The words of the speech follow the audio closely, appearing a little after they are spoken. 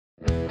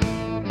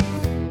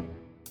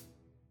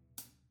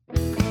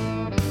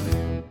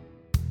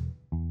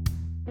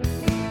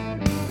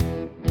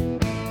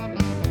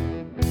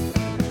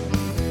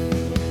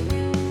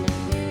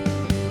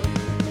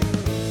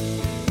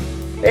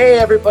Hey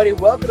everybody,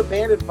 welcome to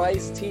Band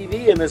Advice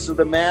TV, and this is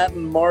the Matt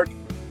and Mark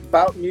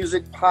About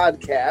Music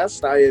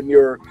podcast. I am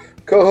your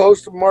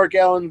co-host, Mark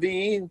Allen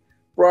V,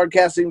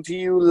 broadcasting to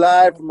you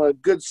live from a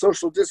good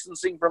social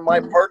distancing from my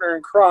partner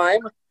in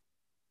crime.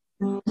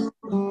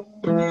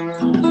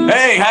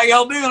 Hey, how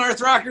y'all doing,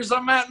 Earth Rockers?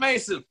 I'm Matt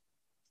Mason.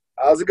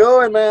 How's it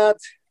going, Matt?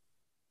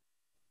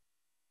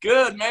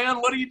 Good,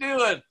 man. What are you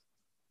doing?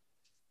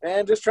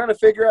 And just trying to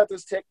figure out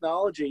this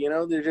technology. You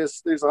know,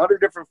 there's 100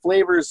 different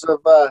flavors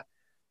of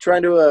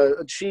trying to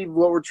achieve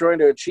what we're trying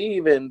to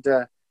achieve, and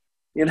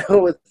you know,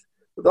 with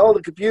all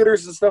the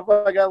computers and stuff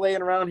I got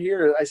laying around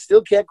here, I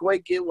still can't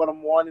quite get what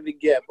I'm wanting to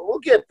get, but we'll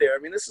get there. I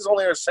mean, this is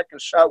only our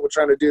second shot. We're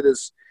trying to do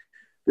this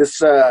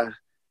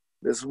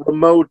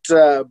remote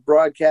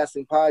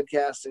broadcasting,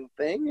 podcasting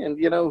thing, and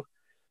you know,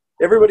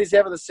 everyone's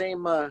having the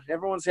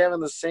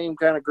same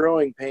kind of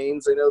growing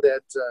pains. I know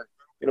that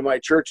you know, my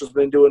church has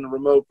been doing a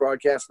remote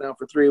broadcast now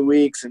for 3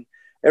 weeks, and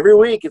every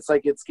week it's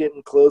like it's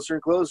getting closer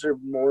and closer,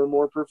 more and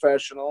more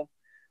professional.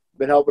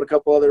 Been helping a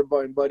couple other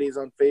buddies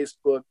on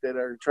Facebook that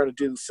are trying to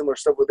do similar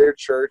stuff with their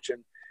church,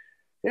 and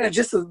yeah,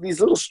 just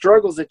these little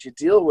struggles that you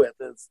deal with.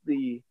 It's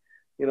the,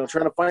 you know,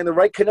 trying to find the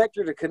right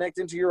connector to connect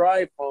into your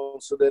iPhone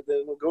so that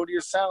then it'll go to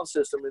your sound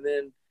system, and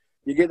then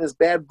you get this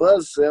bad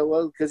buzz,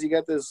 well, because you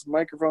got this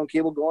microphone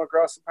cable going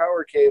across the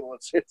power cable.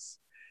 It's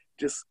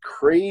just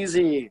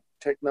crazy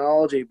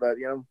technology, but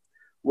you know,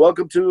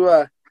 welcome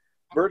to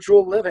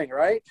virtual living,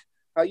 right?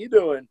 How you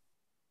doing?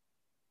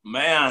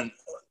 Man,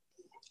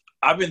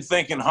 I've been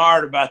thinking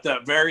hard about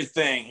that very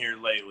thing here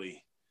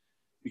lately,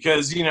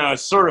 because you know,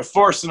 it's sort of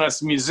forcing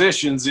us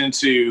musicians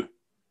into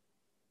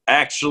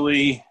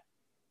actually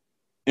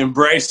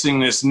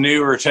embracing this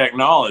newer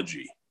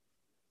technology.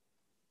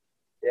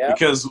 Yeah,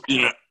 because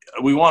you know,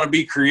 we want to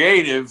be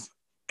creative,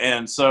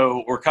 and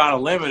so we're kind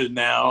of limited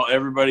now.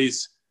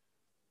 Everybody's,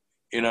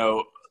 you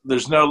know,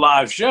 there's no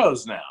live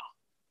shows now.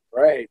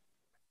 right.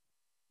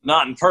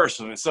 Not in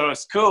person. And so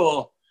it's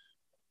cool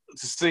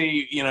to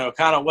see, you know,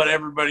 kind of what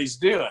everybody's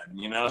doing.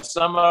 You know,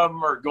 some of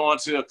them are going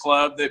to a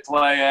club they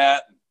play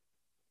at,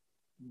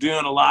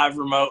 doing a live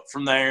remote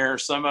from there.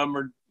 Some of them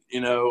are,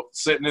 you know,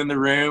 sitting in the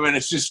room, and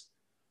it's just,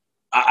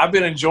 I've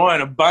been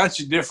enjoying a bunch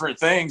of different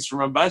things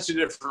from a bunch of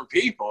different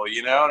people,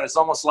 you know, and it's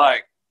almost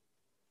like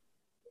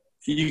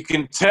you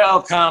can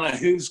tell kind of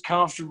who's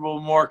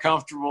more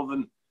comfortable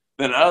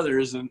than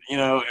others. And, you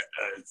know,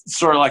 it's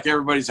sort of like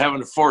everybody's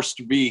having to force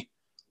to be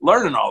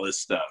learning all this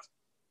stuff.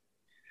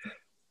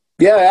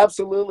 Yeah,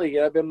 absolutely.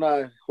 I've been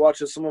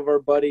watching some of our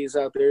buddies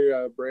out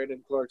there.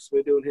 Brandon Clark's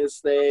been doing his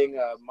thing.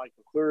 Mike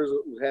McClure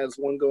has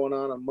one going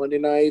on Monday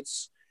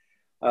nights.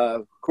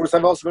 Of course,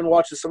 I've also been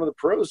watching some of the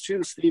pros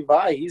too. Steve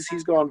Vai,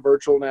 he's gone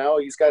virtual now.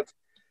 He's got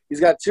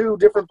two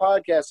different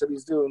podcasts that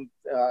he's doing.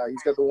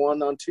 He's got the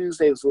one on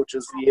Tuesdays, which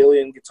is the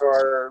Alien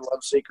Guitar,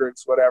 Love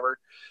Secrets, whatever.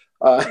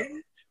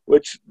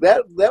 Which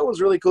that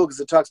was really cool because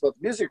it talks about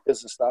the music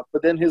business stuff.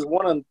 But then his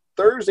one on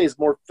Thursday is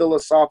more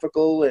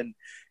philosophical and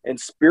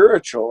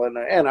spiritual, and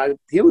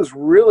he was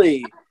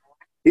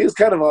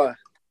kind of a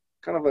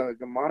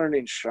modern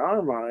day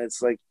Sharma.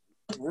 It's like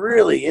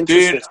really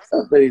interesting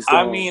stuff that he's doing.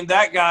 I mean,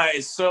 that guy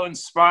is so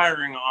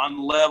inspiring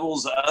on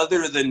levels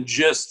other than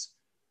just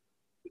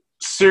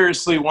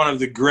seriously one of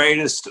the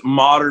greatest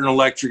modern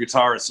electric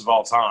guitarists of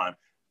all time.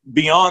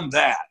 Beyond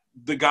that,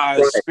 the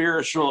guy's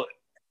spiritual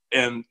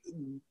and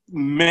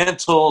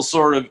mental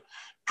sort of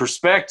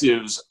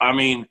perspectives, I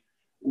mean,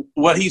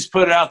 what he's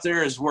put out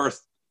there is worth,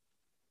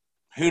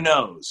 who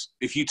knows,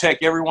 if you take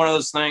every one of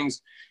those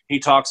things he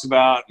talks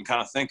about and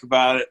kind of think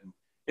about it,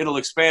 it'll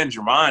expand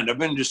your mind. I've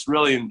been just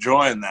really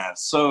enjoying that.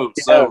 So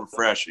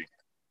refreshing.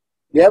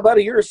 Yeah, about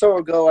a year or so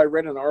ago, I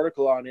read an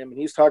article on him, and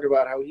he's talking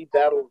about how he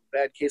battled a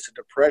bad case of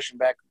depression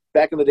back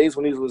in the days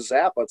when he was with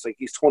Zappa. It's like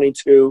he's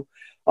 22,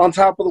 on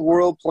top of the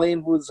world,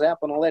 playing with Zappa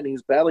and all that, and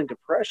he's battling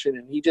depression,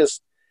 and he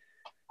just,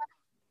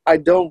 I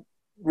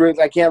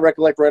can't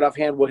recollect right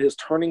offhand what his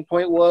turning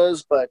point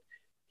was, but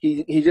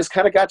he just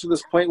kind of got to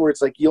this point where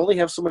it's like you only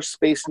have so much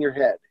space in your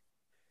head,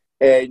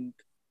 and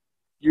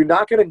you're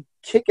not going to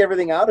kick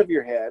everything out of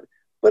your head,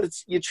 but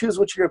you choose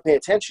what you're going to pay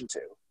attention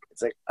to.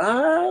 It's like,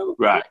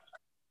 right.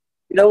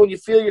 You know, when you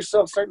feel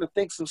yourself starting to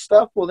think some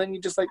stuff, well, then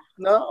you just like,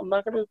 no, I'm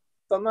not going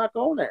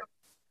there.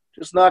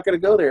 Just not going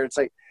to go there. It's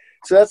like,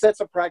 so that's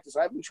a practice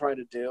I've been trying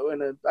to do,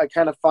 and I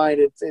kind of find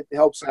it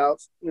helps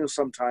out. You know,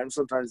 sometimes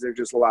there's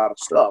just a lot of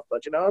stuff,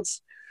 but you know,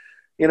 it's,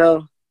 you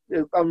know,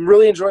 I'm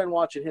really enjoying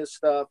watching his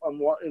stuff. I'm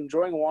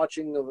enjoying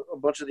watching a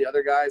bunch of the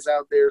other guys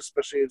out there,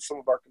 especially some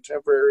of our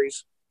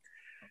contemporaries.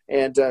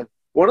 And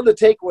one of the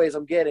takeaways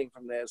I'm getting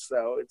from this,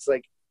 though, it's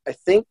like I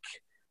think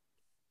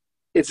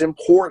it's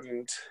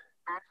important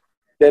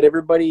that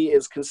everybody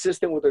is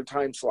consistent with their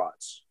time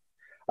slots.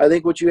 I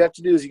think what you have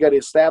to do is you got to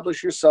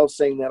establish yourself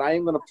saying that I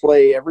am going to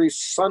play every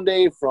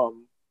Sunday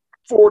from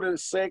 4 to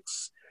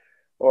 6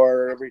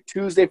 or every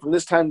Tuesday from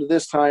this time to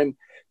this time,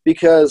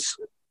 because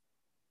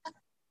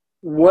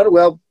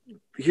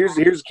here's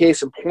a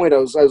case in point.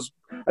 I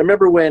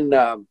remember when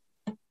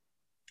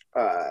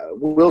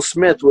Will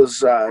Smith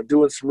was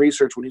doing some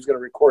research when he was going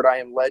to record I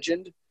Am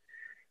Legend.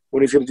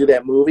 when he's going to do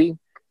that movie.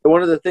 And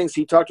one of the things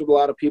he talked to a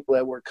lot of people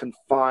that were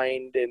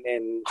confined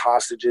and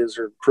hostages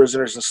or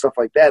prisoners and stuff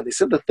like that. They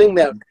said the thing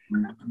that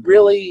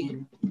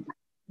really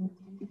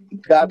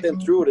got them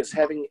through it is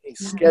having a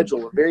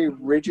schedule, a very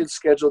rigid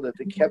schedule that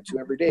they kept to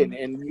every day.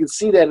 And you can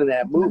see that in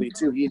that movie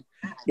too. He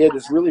had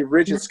this really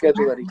rigid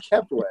schedule that he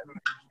kept with.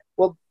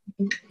 Well,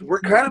 we're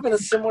kind of in a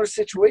similar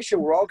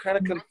situation. We're all kind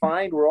of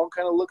confined. We're all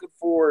kind of looking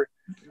for,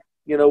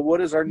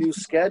 what is our new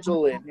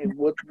schedule and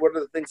what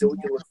are the things that we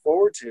can look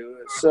forward to.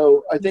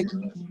 So I think,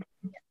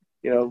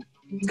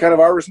 kind of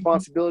our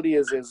responsibility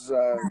as these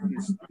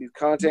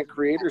content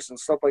creators and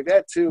stuff like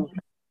that to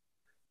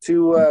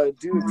do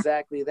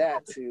exactly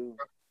that, to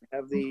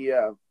have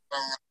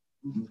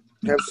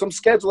have some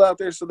schedule out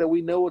there so that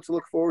we know what to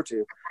look forward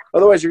to.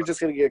 Otherwise, you're just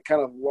going to get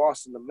kind of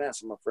lost in the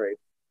mess, I'm afraid.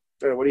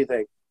 What do you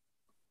think?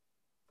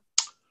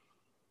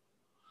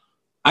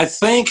 I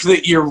think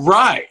that you're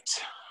right.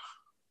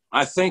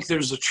 I think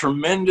there's a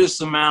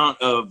tremendous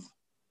amount of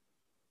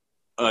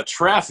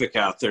traffic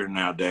out there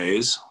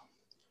nowadays.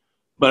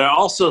 But I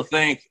also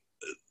think,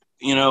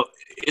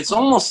 it's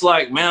almost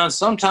like, man,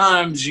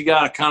 sometimes you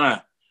got to kind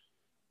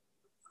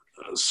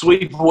of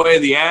sweep away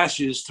the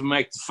ashes to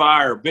make the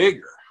fire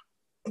bigger.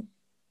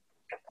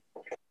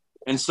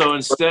 And so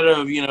instead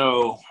of,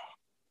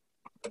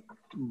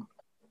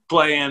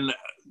 playing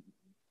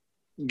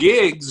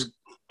gigs,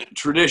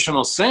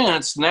 traditional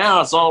sense,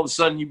 now it's all of a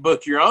sudden you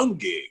book your own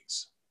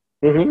gigs.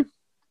 Mm-hmm.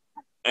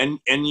 And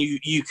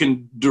you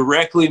can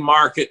directly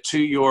market to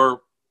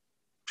your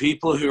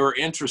people who are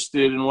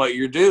interested in what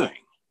you're doing.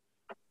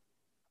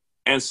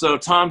 And so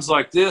times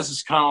like this,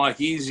 it's kind of like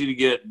easy to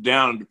get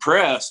down and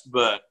depressed,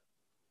 but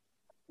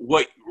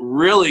what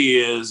really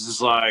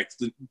is like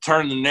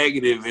turn the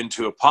negative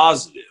into a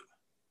positive.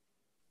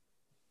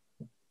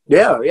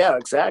 Yeah,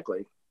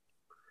 exactly.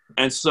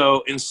 And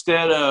so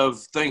instead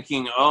of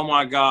thinking, oh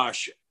my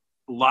gosh,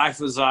 life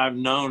as I've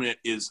known it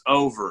is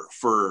over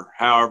for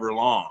however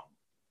long,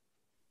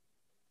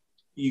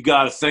 you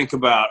got to think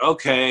about,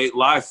 okay,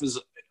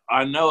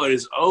 I know it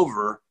is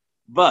over,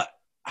 but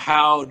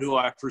how do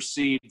I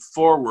proceed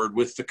forward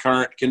with the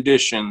current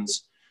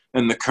conditions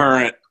and the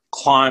current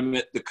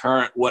climate, the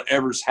current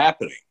whatever's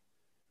happening?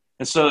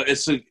 And so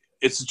it's a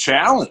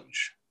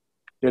challenge.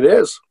 It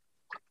is.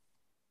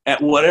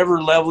 At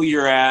whatever level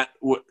you're at,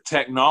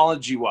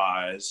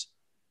 technology-wise,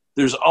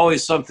 there's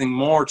always something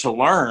more to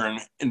learn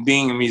in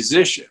being a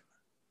musician.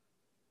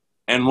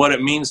 And what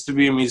it means to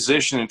be a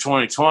musician in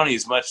 2020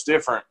 is much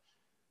different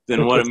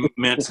than what it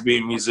meant to be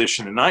a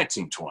musician in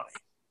 1920.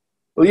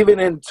 Well, even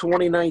in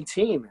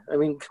 2019, I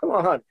mean, come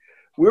on.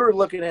 We were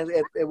looking at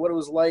what it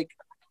was like,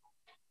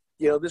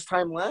 this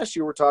time last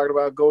year we're talking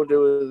about going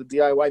to a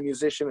DIY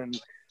musician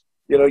and,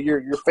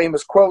 your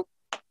famous quote,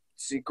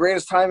 it's the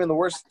greatest time and the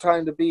worst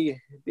time to be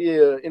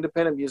an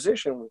independent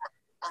musician.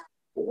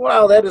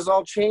 Wow, that has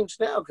all changed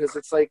now because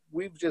it's like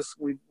we've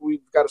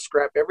got to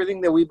scrap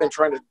everything that we've been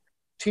trying to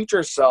teach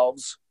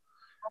ourselves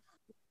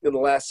in the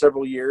last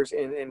several years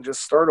and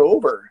just start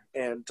over.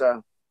 And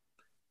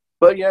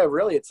but yeah,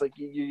 really, it's like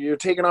you're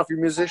taking off your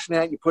musician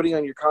hat, you're putting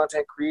on your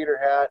content creator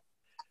hat,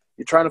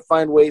 you're trying to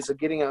find ways of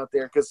getting out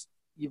there because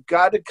you've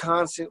got to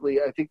constantly,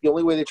 I think the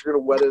only way that you're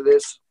going to weather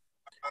this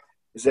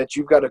is that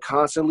you've got to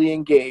constantly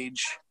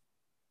engage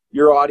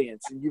your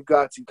audience, and you've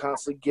got to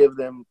constantly give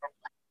them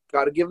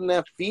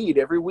that feed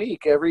every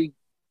week, every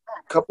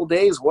couple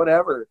days,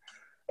 whatever.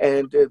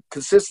 And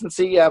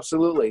consistency,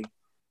 absolutely.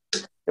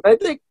 And I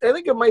think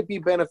it might be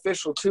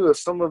beneficial too if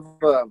some of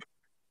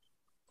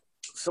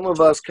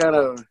us kind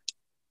of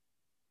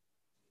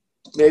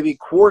maybe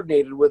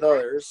coordinated with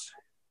others,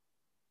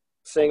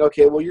 saying,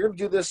 okay, well, you're going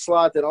to do this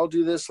slot, then I'll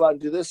do this slot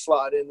and do this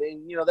slot. And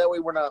then, that way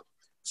we're not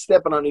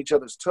stepping on each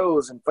other's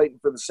toes and fighting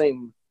for the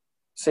same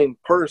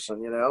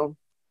person,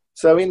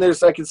 So, I mean,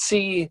 I can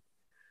see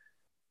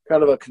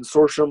kind of a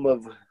consortium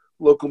of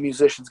local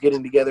musicians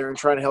getting together and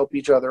trying to help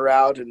each other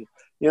out and,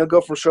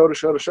 go from show to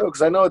show to show.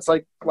 Because I know it's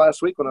like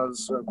last week when I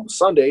was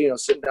Sunday,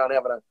 sitting down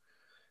having a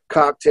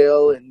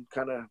cocktail and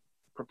kind of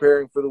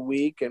preparing for the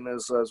week. And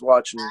as I was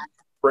watching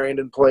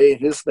Brandon play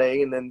his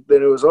thing, and then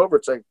it was over.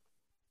 It's like,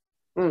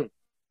 well,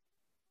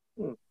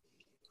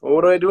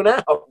 what do I do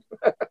now?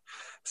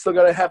 Still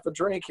got a half a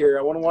drink here.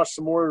 I want to watch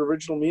some more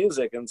original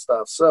music and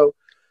stuff. So,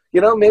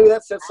 maybe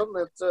that's something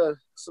that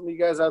some of you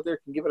guys out there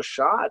can give it a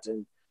shot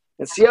and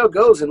see how it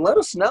goes. And let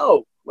us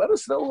know. Let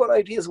us know what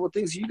ideas, what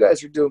things you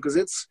guys are doing, because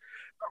it's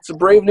a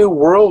brave new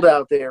world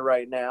out there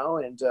right now,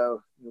 and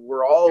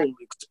we're all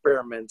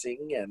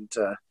experimenting. And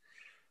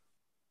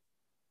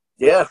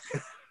yeah.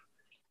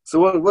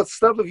 So what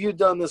stuff have you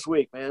done this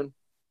week, man?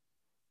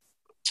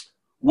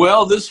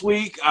 Well, this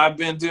week I've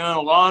been doing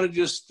a lot of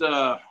just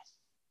what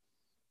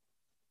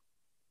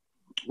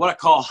I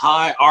call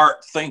high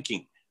art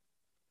thinking.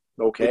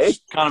 Okay. Which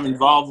kind of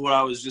involved what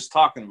I was just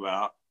talking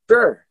about.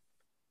 Sure.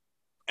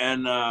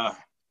 And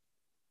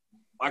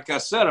like I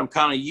said, I'm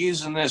kind of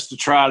using this to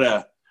try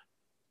to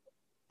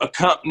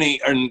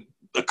accompany and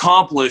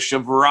accomplish a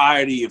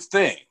variety of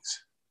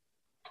things.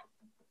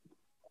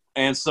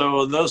 And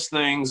so those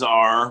things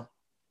are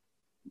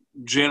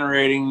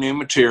generating new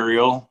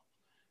material,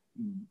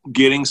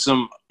 getting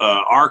some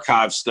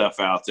archive stuff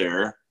out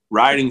there,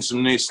 writing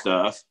some new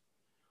stuff,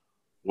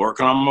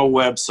 working on my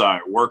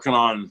website, working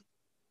on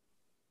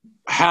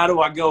how do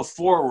I go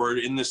forward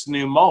in this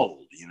new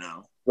mold, you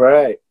know?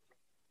 Right.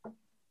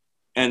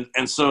 And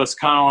so it's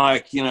kind of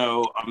like, you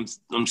know,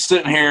 I'm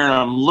sitting here and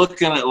I'm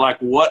looking at like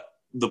what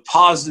the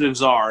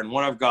positives are and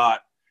what I've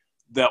got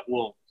that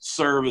will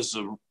serve as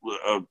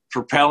a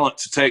propellant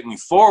to take me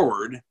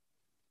forward.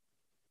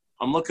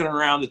 I'm looking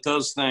around at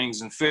those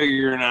things and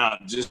figuring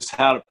out just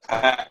how to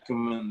pack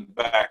them in the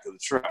back of the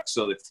truck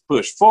so they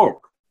push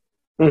forward.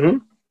 Mm-hmm.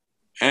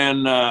 And,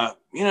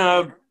 you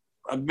know,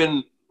 I've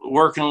been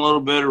working a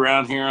little bit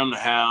around here on the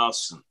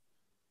house and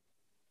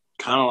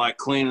kind of like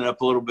cleaning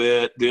up a little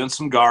bit, doing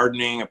some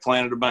gardening. I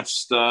planted a bunch of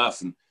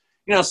stuff and,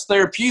 you know, it's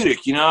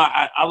therapeutic. You know,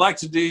 I like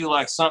to do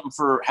like something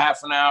for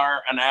half an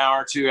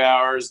hour, 2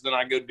 hours, then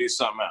I go do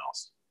something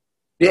else.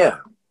 Yeah.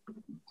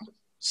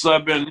 So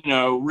I've been, you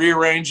know,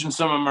 rearranging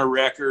some of my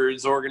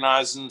records,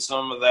 organizing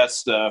some of that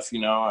stuff,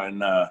 you know,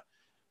 and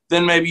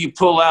then maybe you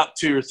pull out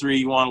 2 or 3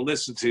 you want to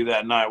listen to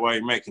that night while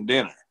you're making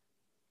dinner.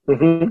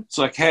 Mm-hmm. It's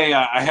like, hey,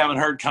 I haven't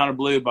heard Kind of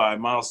Blue by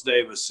Miles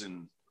Davis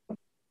in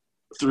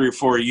 3 or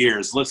 4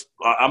 years.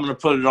 I'm going to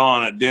put it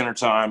on at dinner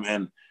time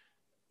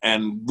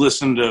and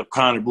listen to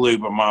Kind of Blue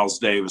by Miles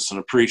Davis and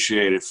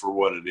appreciate it for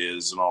what it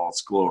is and all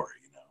its glory,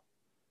 you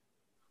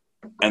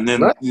know. And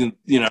then,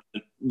 you know,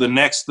 the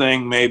next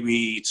thing may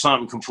be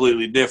something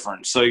completely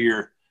different. So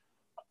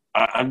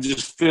I'm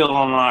just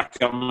feeling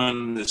like I'm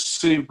in this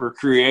super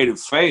creative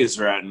phase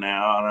right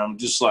now. And I'm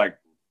just like,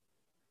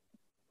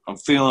 I'm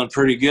feeling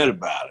pretty good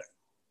about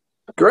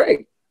it.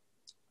 Great.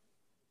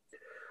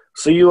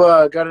 So you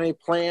got any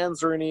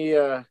plans or any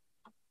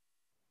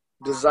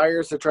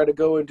desires to try to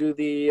go and do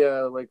the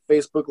like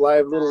Facebook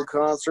Live little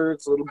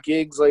concerts, little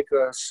gigs like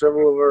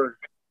several of our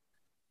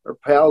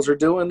pals are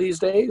doing these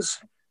days?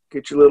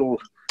 Get your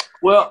little.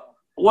 Well,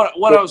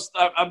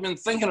 I've been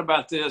thinking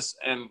about this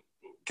and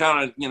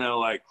kind of, you know,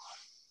 like,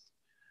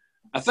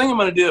 I think I'm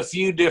going to do a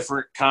few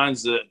different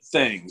kinds of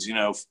things, you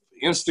know,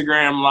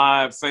 Instagram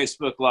Live,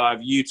 Facebook Live,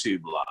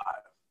 YouTube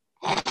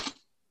Live.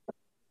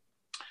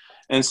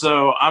 And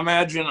so I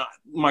imagine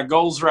my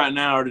goals right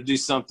now are to do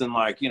something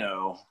like, you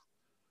know,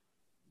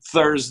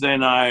 Thursday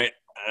night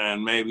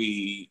and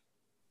maybe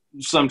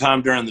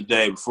sometime during the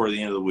day before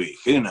the end of the week.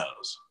 Who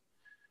knows?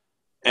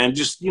 And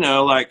just, you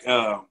know, like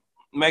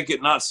make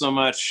it not so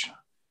much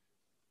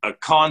a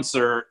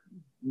concert,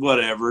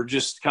 whatever,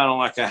 just kind of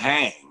like a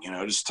hang, you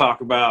know, just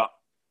talk about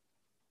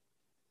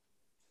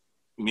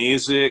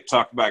music,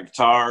 talk about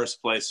guitars,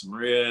 play some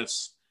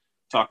riffs,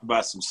 talk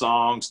about some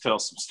songs, tell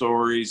some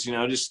stories, you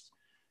know, just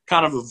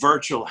kind of a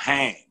virtual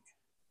hang.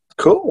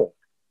 Cool.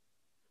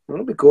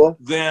 That'll be cool.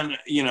 Then,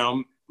 you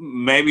know,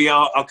 maybe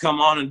I'll come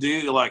on and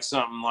do like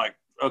something like,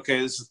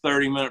 okay, this is a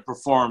 30-minute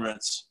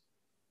performance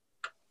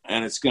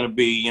and it's going to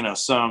be, you know,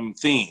 some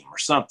theme or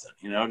something,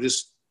 you know,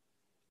 just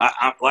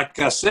I like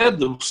I said,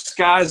 the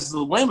sky's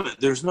the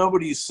limit. There's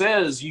nobody who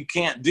says you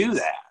can't do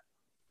that.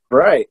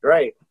 Right.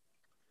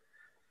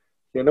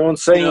 You know, no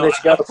one's saying, you know, that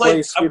you got to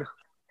play.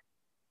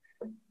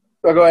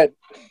 Oh, go ahead.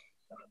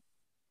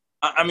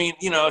 I mean,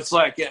 you know, it's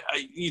like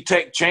you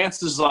take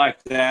chances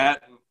like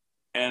that,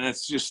 and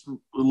it's just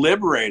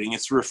liberating.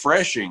 It's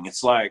refreshing.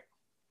 It's like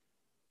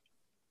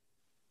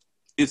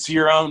it's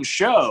your own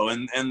show,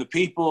 and the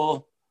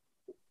people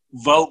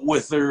vote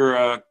with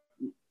their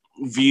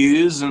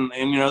views, and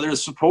you know, their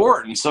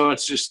support. And so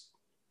it's just,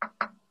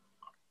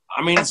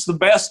 I mean, it's the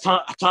best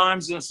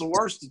times and it's the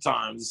worst of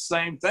times. The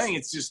same thing.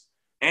 It's just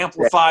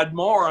amplified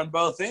more on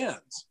both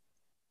ends.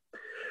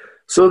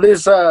 So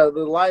there's the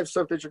live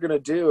stuff that you're going to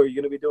do. Are you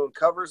going to be doing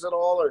covers at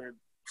all or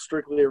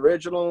strictly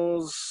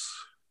originals?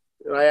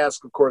 And I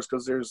ask, of course,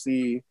 because there's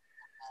the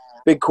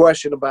big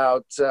question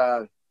about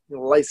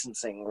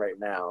licensing right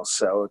now.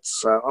 So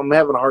it's I'm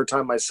having a hard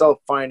time myself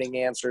finding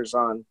answers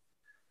on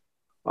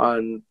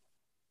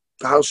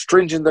how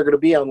stringent they're going to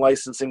be on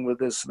licensing with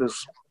this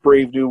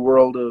brave new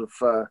world of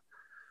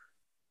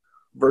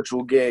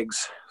virtual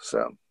gigs.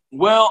 So,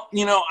 well,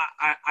 you know,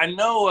 I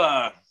know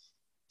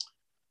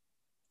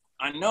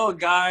a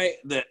guy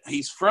that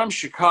he's from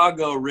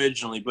Chicago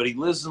originally, but he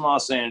lives in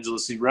Los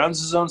Angeles. He runs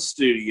his own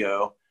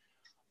studio.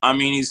 I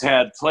mean, he's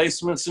had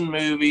placements in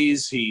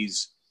movies.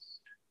 He's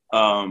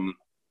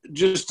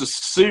just a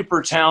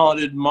super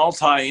talented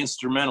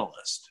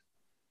multi-instrumentalist.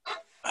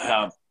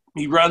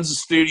 He runs a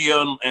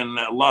studio in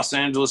the Los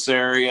Angeles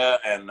area,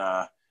 and,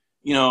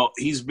 you know,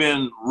 he's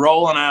been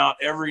rolling out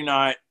every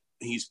night.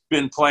 He's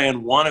been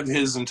playing one of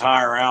his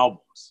entire albums.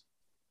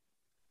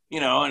 You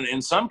know, and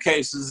in some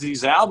cases,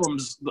 these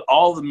albums,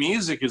 all the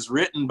music is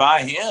written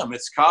by him.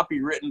 It's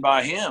copywritten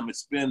by him.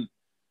 It's been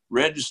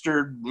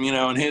registered, you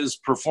know, in his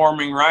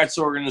performing rights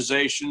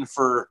organization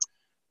for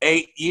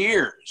 8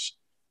 years.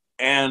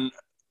 And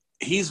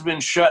he's been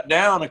shut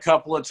down a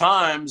couple of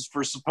times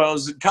for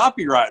supposed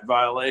copyright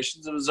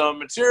violations of his own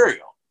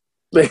material.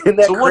 Isn't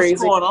that so crazy?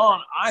 What's going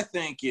on, I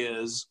think,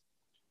 is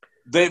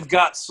they've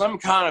got some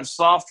kind of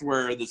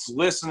software that's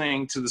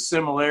listening to the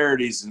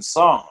similarities in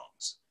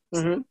songs.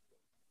 Mm-hmm.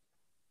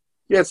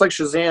 Yeah, it's like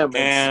Shazam.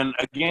 And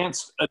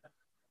against a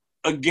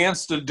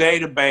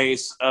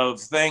database of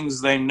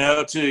things they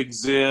know to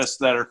exist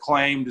that are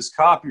claimed as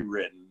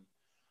copywritten,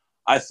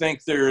 I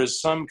think there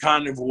is some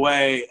kind of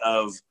way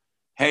of,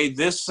 hey,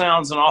 this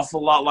sounds an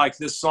awful lot like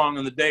this song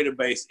in the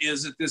database.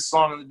 Is it this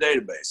song in the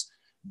database?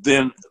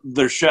 Then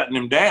they're shutting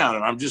him down.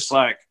 And I'm just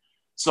like,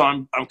 so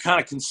I'm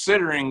kind of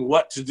considering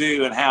what to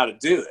do and how to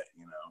do it,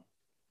 you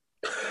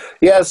know?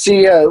 Yeah,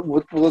 see,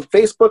 with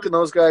Facebook and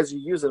those guys you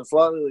use it, it's a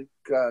lot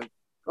like,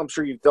 I'm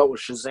sure you've dealt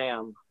with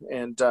Shazam.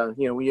 And,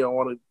 you know, when you don't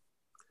want to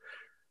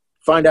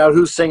find out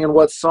who's singing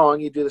what song,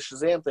 you do the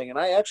Shazam thing. And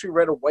I actually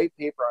read a white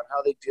paper on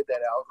how they did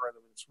that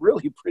algorithm. It's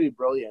really pretty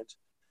brilliant.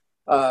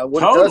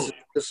 What it does is it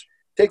just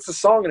takes a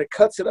song and it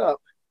cuts it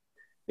up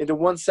into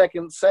 1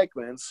 second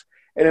segments,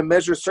 and it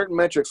measures certain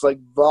metrics like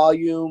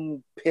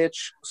volume,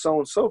 pitch, so on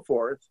and so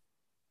forth.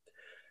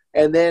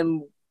 And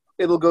then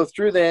it'll go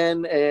through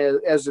then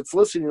as it's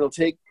listening, it'll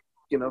take,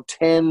 you know,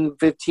 10,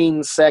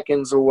 15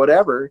 seconds or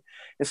whatever,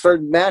 and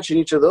start matching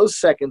each of those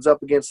seconds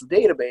up against the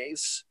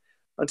database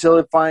until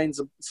it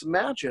finds some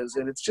matches.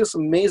 And it's just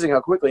amazing how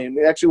quickly. And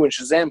actually, when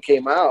Shazam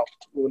came out,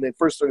 when they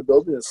first started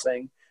building this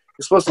thing,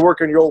 it's supposed to work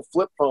on your old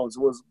flip phones.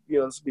 It was, you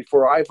know, this is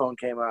before iPhone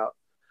came out.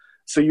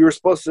 So you were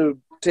supposed to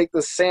take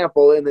the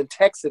sample and then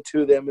text it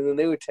to them, and then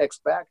they would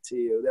text back to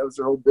you. That was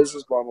their whole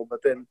business model.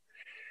 But then,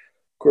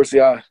 of course,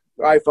 the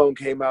iPhone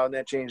came out, and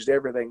that changed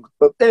everything.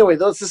 But anyway,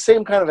 those are the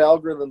same kind of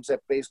algorithms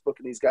that Facebook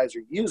and these guys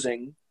are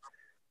using.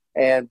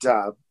 And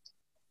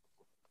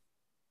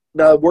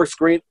now it works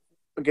great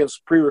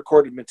against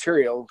pre-recorded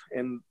material,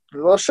 and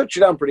they'll shut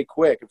you down pretty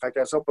quick. In fact,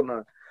 I was helping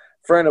a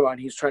friend of mine.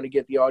 He's trying to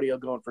get the audio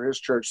going for his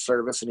church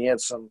service, and he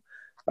had some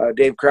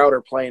Dave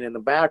Crowder playing in the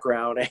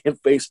background,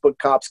 and Facebook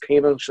cops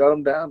came and shut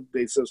him down.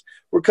 They says,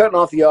 we're cutting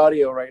off the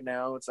audio right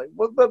now. It's like,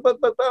 but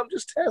I'm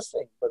just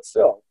testing. But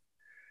still,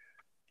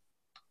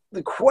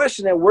 the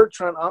question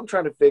that I'm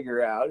trying to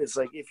figure out is,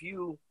 like, if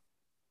you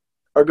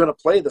are going to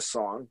play the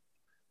song,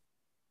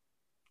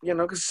 you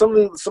know, because some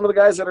of the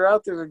guys that are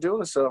out there that are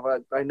doing this stuff,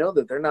 I know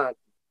that they're not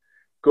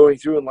going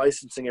through and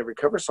licensing every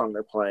cover song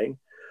they're playing.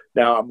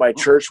 Now, my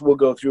church will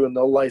go through and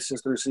they'll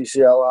license through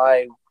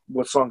CCLI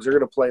what songs they're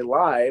going to play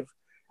live.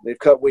 They've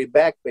cut way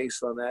back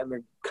based on that, and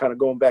they're kind of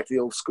going back to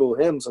the old school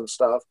hymns and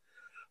stuff.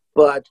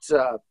 But,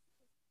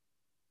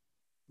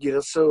 you know,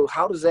 so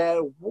how does that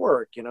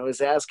work? You know, is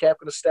ASCAP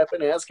going to step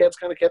in? ASCAP's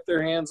kind of kept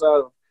their hands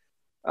out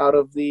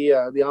of the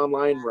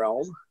online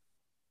realm.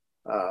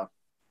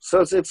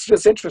 So it's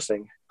just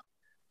interesting.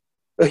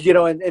 You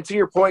know, and to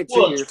your point, too.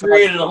 Well, it's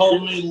created a whole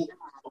new...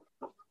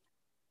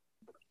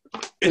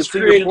 It's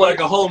created like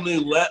a whole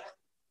new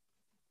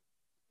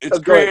It's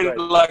created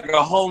like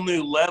a whole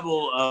new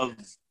level of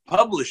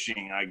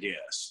publishing, I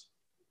guess.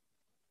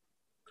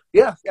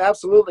 Yeah,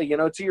 absolutely. You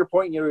know, to your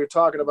point, you know, you're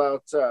talking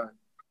about,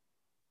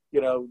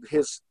 you know,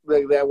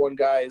 that one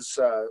guy's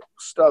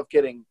stuff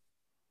getting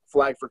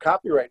flagged for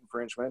copyright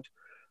infringement.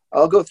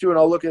 I'll go through and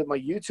I'll look at my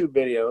YouTube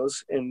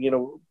videos, and, you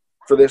know,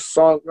 for this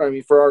song, I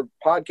mean, for our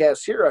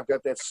podcast here, I've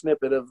got that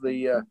snippet of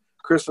the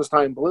Christmas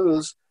Time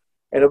Blues.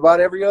 And about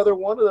every other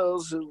one of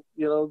those, you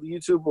know,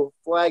 YouTube will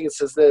flag. It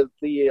says that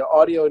the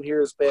audio in here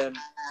has been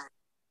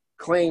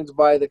claimed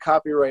by the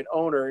copyright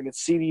owner, and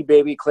it's CD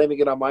Baby claiming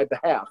it on my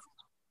behalf.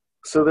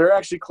 So they're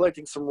actually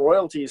collecting some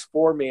royalties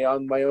for me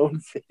on my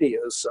own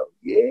videos. So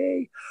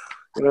yay!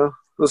 You know,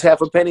 those half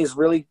a pennies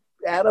really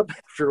add up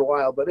after a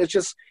while. But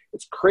it's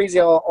crazy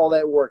how all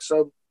that works.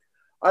 So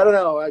I don't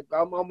know.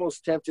 I'm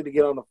almost tempted to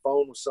get on the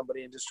phone with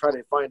somebody and just try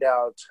to find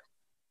out,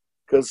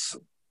 because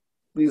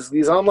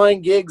these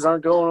online gigs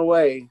aren't going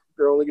away.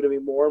 There are only going to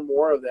be more and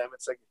more of them.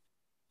 It's like,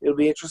 it'll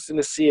be interesting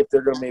to see if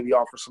they're going to maybe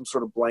offer some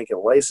sort of blanket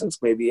license.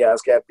 Maybe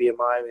ASCAP,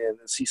 BMI, and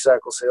CSAC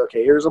will say,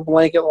 okay, here's a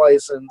blanket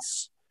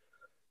license.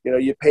 You know,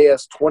 you pay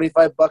us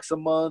 $25 a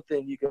month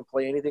and you can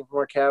play anything from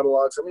our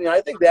catalogs. I mean, I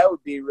think that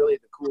would be really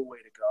the cool way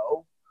to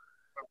go.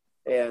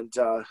 And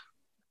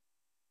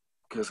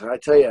because I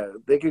tell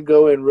you, they could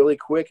go in really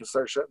quick and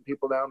start shutting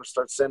people down and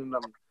start sending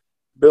them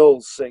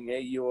bills saying, hey,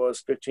 you owe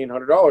us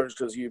 $1,500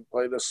 because you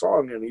play this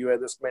song and you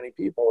had this many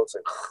people. It's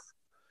like,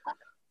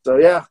 so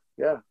yeah.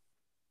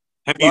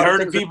 Have you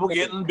heard of people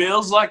getting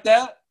bills like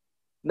that?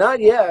 Not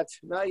yet.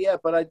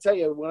 But I tell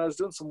you, when I was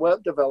doing some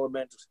web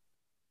development,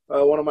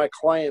 one of my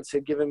clients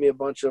had given me a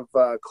bunch of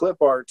clip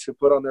art to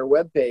put on their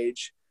web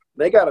page.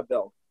 They got a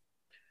bill.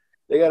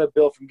 They got a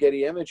bill from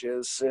Getty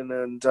Images,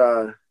 and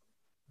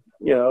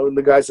you know, and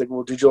the guy's like,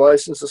 well, did you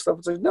license the stuff?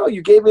 It's like, no,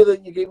 you gave me the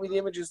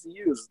images to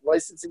use.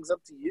 Licensing's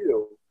up to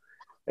you.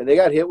 And they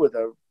got hit with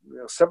a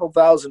several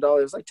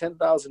 $1,000s. It's like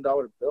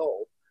 $10,000 bill,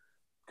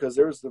 because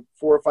there was the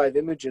 4 or 5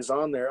 images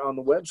on there on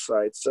the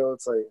website. So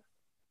it's like,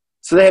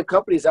 so they have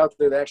companies out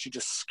there that actually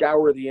just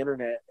scour the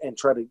internet and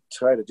try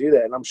to do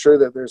that. And I'm sure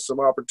that there's some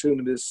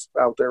opportunities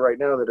out there right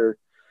now that are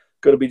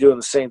going to be doing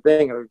the same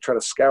thing, and try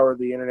to scour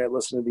the internet,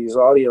 listen to these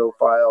audio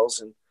files,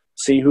 and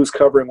see who's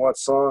covering what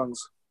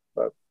songs.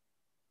 But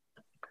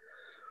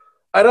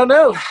I don't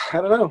know.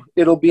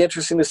 It'll be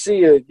interesting to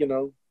see.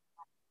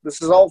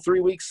 This is all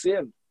 3 weeks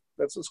in.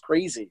 That's what's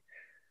crazy.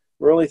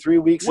 We're only 3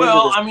 weeks into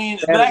Well, this. I mean,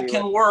 that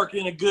can work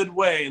in a good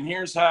way, and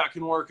here's how it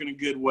can work in a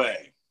good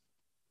way.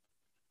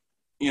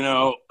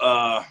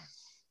 I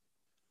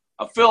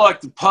feel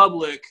like the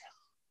public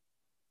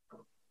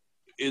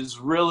is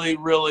really,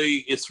 really,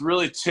 it's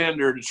really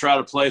tender to try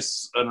to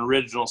place an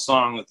original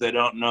song that they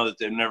don't know, that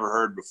they've never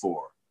heard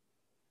before.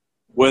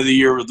 Whether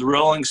you're with the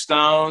Rolling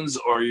Stones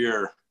or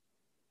you're,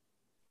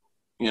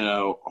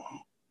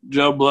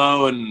 Joe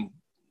Blow in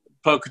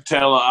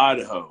Pocatello,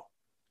 Idaho.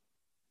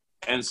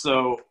 And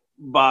so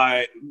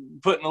by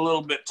putting a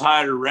little bit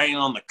tighter rein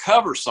on the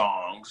cover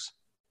songs,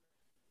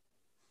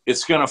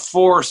 it's going to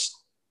force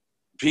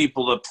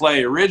people to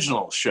play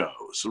original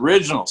shows,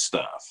 original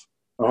stuff.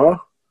 Uh-huh.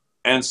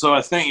 And so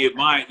I think it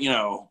might,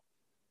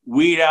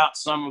 weed out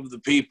some of the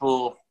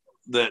people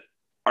that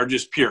are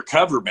just pure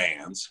cover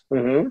bands.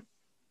 Mm-hmm.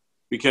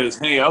 Because,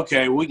 hey,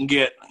 okay, we can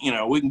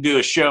do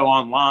a show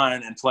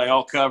online and play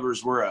all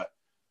covers. We're an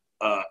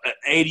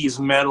 80s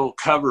metal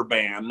cover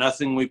band.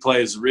 Nothing we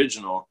play is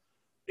original.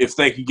 If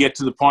they could get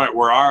to the point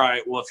where, all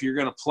right, well, if you're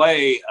going to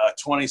play a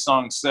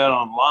 20-song set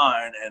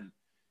online and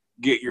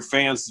get your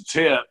fans to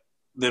tip,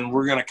 then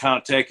we're going to kind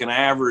of take an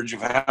average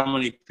of how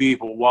many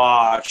people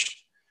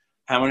watched,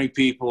 how many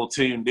people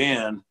tuned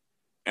in,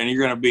 and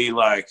you're going to be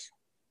like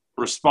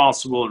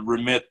responsible to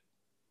remit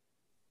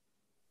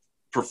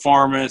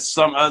performance,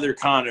 some other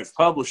kind of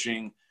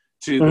publishing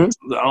to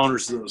the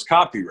owners of those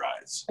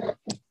copyrights.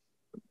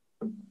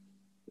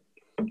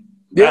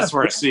 That's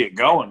where I see it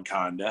going,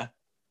 kinda.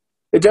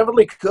 It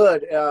definitely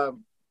could. Like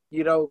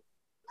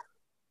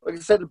I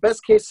said, the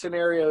best case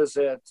scenario is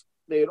that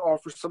they'd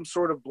offer some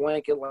sort of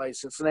blanket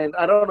license. And then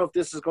I don't know if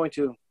this is going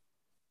to,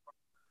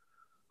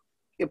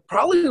 it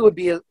probably would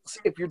be,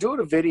 if you're doing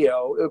a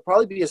video, it would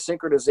probably be a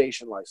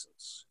synchronization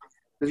license.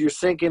 Because you're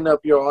syncing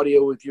up your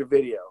audio with your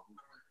video.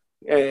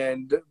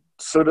 And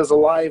so does a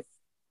live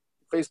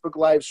Facebook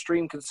live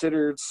stream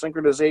considered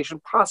synchronization?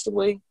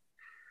 Possibly.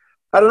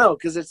 I don't know,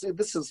 because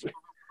this is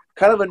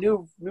kind of a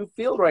new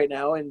field right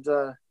now. And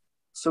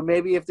so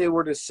maybe if they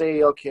were to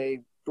say, okay,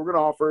 we're going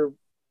to offer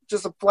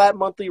just a flat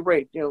monthly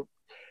rate,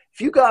 if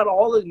you got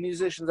all the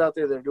musicians out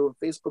there that are doing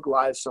Facebook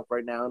Live stuff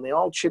right now, and they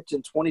all chipped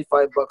in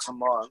 $25 a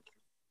month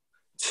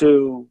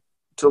to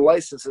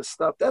license this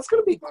stuff, that's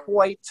going to be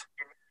quite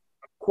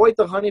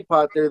the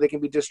honeypot there that can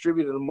be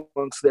distributed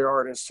amongst their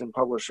artists and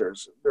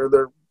publishers, their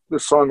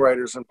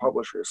songwriters and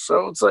publishers.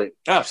 So it's like,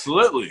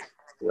 absolutely,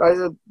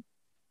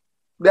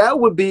 that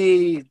would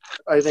be,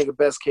 I think, a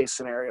best case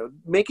scenario.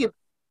 Make it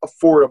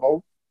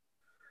affordable.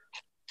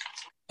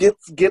 Get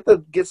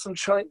some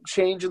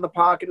change in the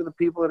pocket of the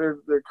people that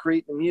are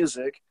creating the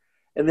music,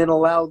 and then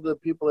allow the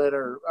people that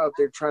are out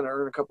there trying to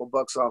earn a couple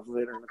bucks off of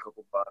it, earn a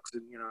couple bucks,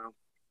 and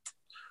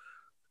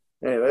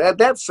anyway,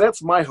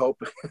 that's my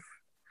hope.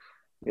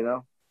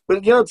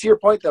 But to your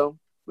point though,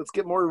 let's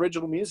get more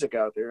original music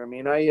out there. I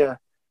mean, I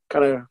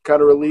kind of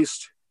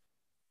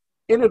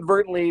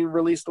inadvertently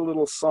released a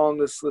little song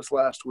this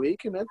last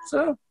week, and it's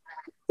did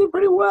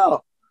pretty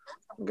well.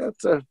 Got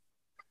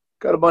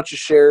a bunch of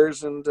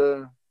shares and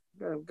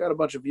got a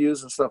bunch of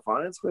views and stuff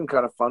on it. It's been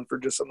kind of fun for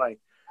just something I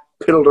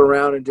piddled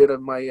around and did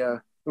on my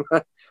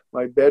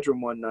my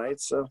bedroom one night.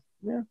 So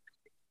yeah.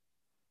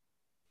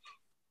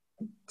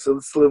 So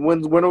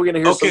when are we going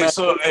to hear? Okay,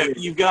 so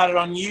you've got it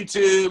on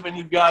YouTube and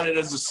you've got it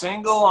as a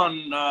single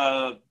on.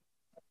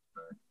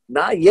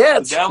 Not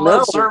yet.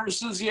 Download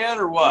services yet,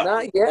 or what?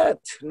 Not yet.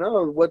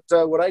 No.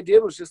 What I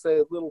did was just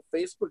a little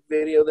Facebook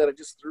video that I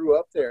just threw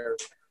up there.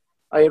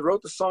 I had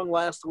wrote the song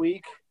last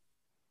week.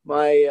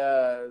 My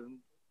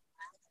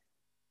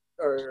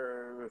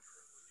our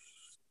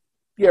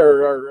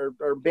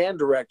band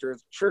director at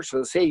the church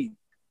says, "Hey,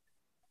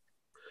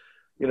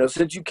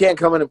 since you can't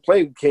come in and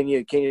play, can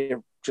you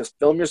just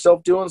film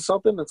yourself doing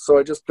something?" And so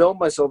I just filmed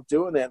myself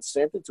doing that and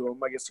sent it to him.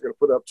 I guess they're gonna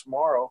put it up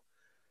tomorrow.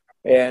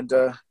 And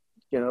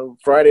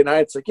Friday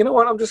night, it's like, you know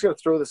what? I'm just gonna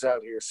throw this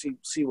out here,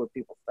 see what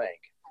people think.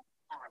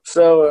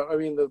 So I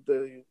mean,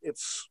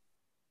 it's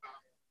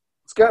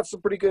got some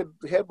pretty good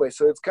headway.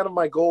 So it's kind of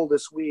my goal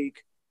this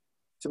week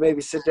to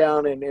maybe sit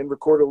down and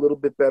record a little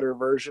bit better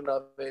version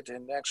of it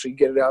and actually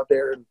get it out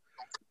there and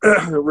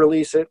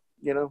release it.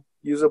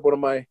 Use up one of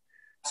my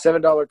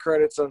 $7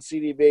 credits on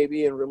CD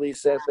Baby and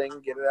release that thing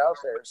and get it out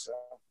there. So.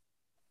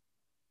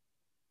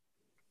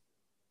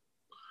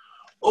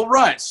 Well,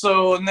 right.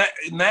 So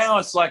now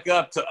it's like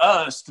up to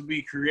us to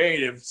be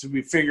creative,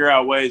 to figure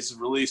out ways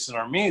of releasing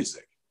our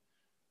music.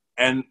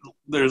 And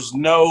there's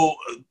no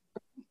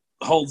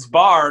holds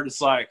barred.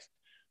 It's like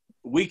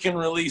we can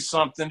release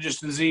something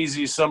just as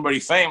easy as somebody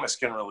famous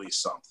can release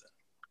something.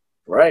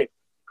 Right.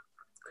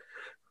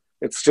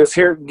 It's just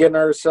here getting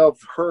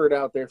ourselves heard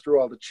out there through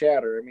all the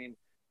chatter. I mean,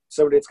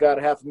 somebody that's got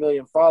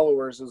 500,000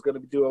 followers is going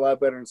to do a lot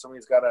better than somebody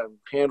that's got a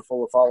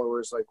handful of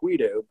followers like we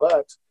do.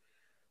 But,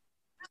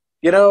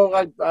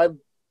 I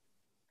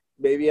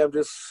maybe I'm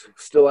just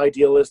still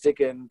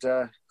idealistic and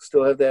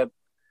still have that,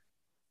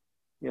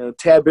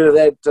 tad bit of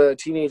that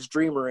teenage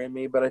dreamer in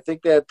me. But I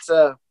think that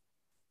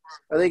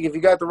I think if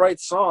you got the right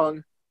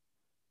song,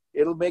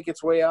 it'll make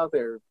its way out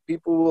there.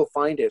 People will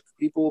find it.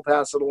 People will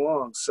pass it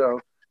along. So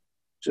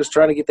just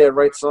trying to get that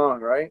right song,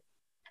 right?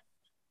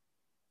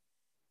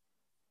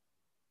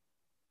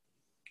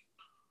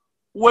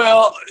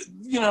 Well,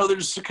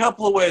 there's a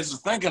couple of ways of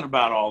thinking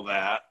about all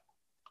that.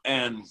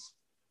 And,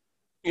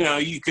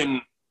 you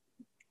can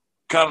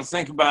kind of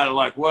think about it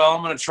like, well,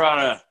 I'm going to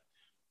try to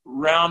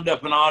round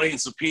up an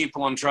audience of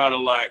people and try to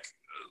like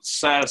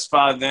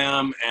satisfy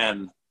them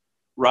and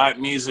write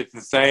music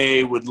that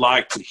they would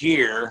like to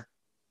hear.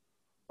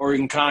 Or you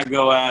can kind of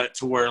go at it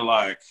to where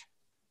like,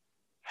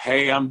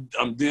 hey, I'm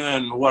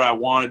doing what I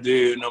want to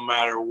do no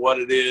matter what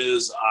it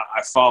is.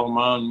 I follow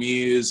my own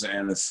muse,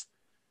 and if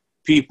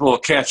people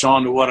catch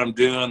on to what I'm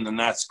doing, then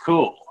that's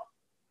cool.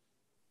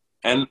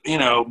 And,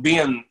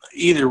 being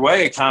either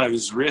way kind of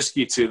is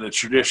risky to the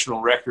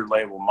traditional record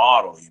label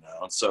model,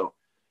 And so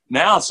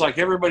now it's like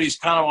everybody's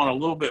kind of on a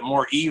little bit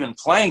more even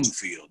playing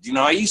field.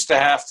 I used to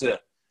have to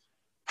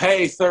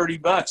pay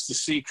 $30 to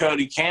see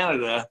Cody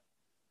Canada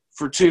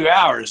for 2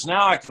 hours.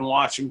 Now I can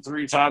watch him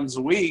 3 times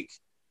a week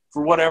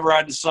for whatever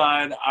I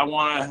decide I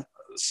want to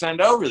send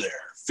over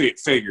there,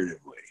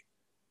 figuratively.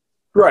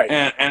 Right.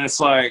 And it's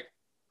like,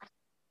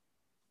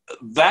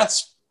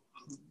 that's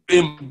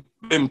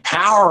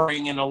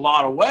empowering in a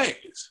lot of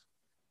ways.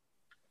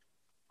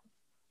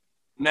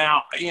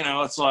 Now,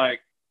 it's like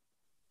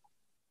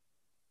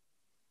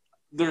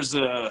there's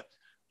a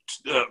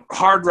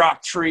hard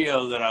rock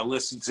trio that I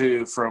listened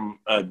to from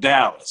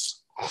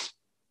Dallas.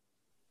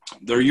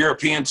 Their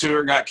European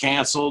tour got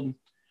canceled,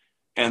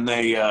 and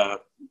they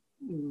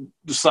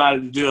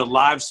decided to do a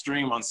live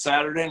stream on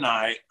Saturday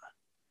night,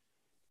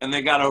 and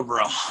they got over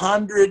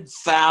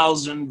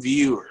 100,000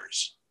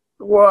 viewers.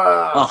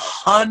 Wow.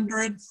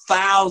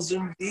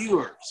 100,000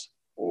 viewers.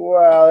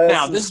 Wow.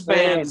 Now, this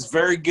band is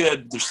very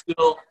good. They're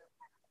still,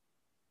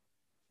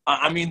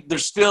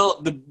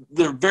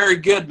 they're very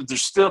good, but they're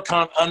still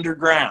kind of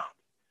underground.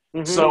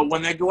 Mm-hmm. So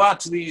when they go out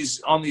to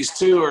on these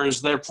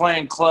tours, they're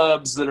playing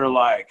clubs that are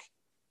like,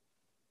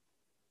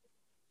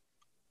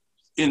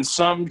 in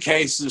some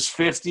cases,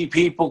 50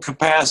 people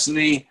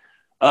capacity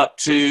up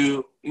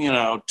to,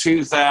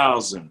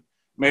 2,000.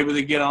 Maybe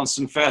they get on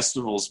some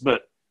festivals,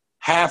 but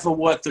half of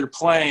what they're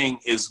playing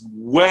is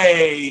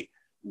way,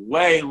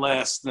 way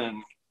less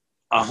than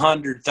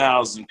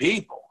 100,000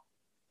 people.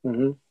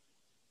 Mm-hmm.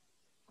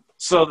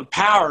 So the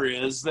power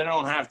is they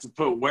don't have to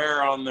put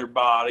wear on their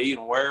body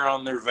and wear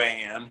on their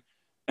van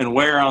and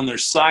wear on their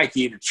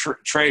psyche to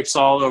traipse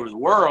all over the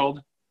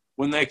world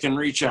when they can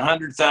reach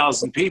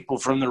 100,000 people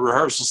from the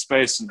rehearsal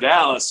space in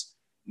Dallas.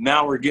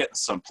 Now we're getting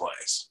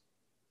someplace.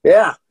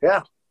 Yeah,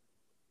 yeah.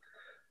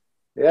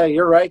 Yeah,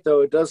 you're right,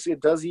 though. It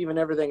does even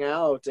everything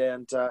out.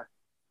 And,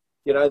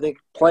 I think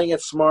playing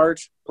it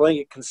smart, playing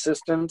it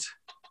consistent,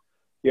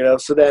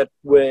 so that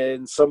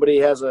when somebody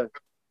has a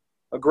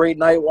great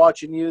night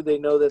watching you, they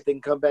know that they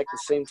can come back the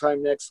same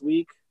time next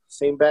week,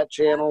 same bat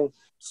channel,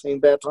 same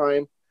bat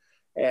time,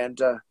 and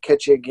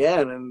catch you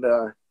again. And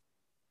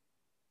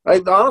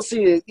I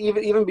honestly,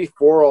 even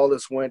before all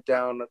this went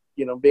down,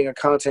 being a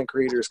content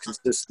creator is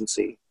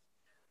consistency.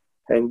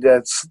 And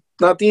that's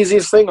not the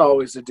easiest thing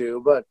always to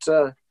do, but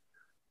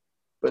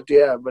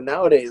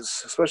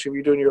nowadays, especially if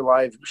you're doing your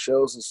live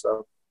shows and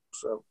stuff.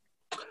 So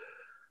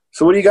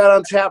what do you got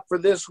on tap for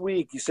this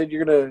week? You said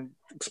you're going to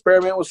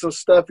experiment with some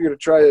stuff. You're going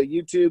to try a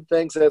YouTube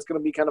thing, so that's going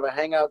to be kind of a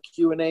hangout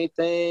Q&A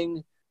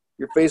thing.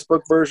 Your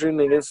Facebook version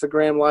and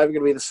Instagram Live are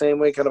going to be the same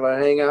way, kind of a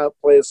hangout,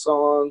 play a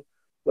song,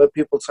 let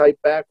people type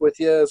back with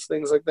you,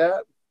 things like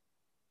that.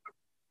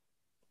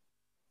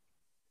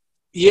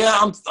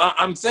 Yeah,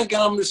 I'm thinking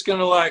I'm just going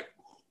to like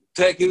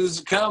take it as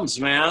it comes,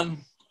 man.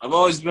 I've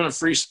always been a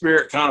free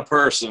spirit kind of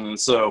person, and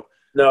so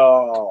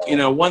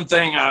one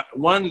thing I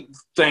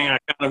kind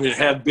of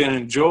have been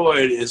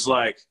enjoyed is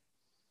like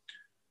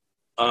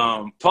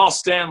Paul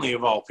Stanley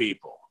of all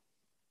people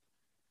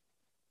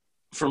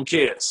from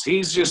Kiss.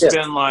 He's just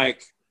been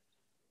like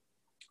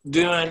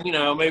doing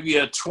maybe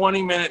a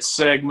 20-minute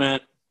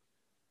segment,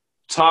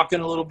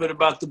 talking a little bit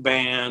about the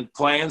band,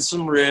 playing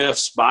some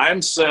riffs by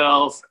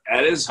himself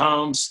at his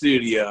home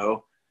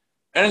studio.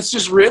 And it's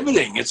just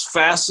riveting. It's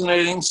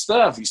fascinating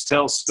stuff. He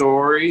tells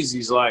stories.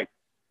 He's like,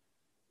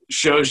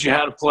 shows you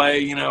how to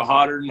play,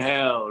 Hotter Than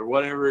Hell or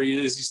whatever it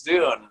is he's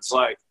doing. It's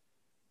like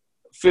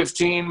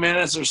 15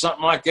 minutes or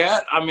something like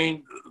that. I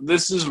mean,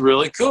 this is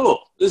really cool.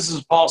 This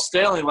is Paul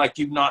Stanley like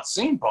you've not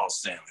seen Paul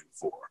Stanley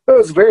before. It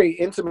was very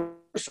intimate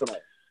and personal.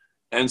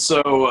 And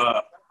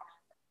so,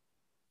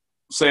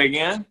 say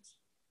again?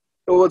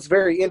 Well, it's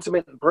very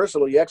intimate and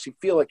personal. You actually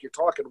feel like you're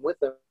talking with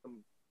them.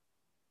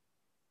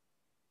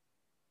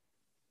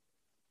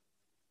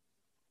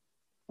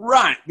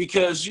 Right,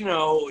 because,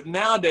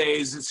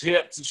 nowadays it's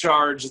hip to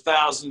charge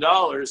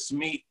 $1,000 to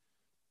meet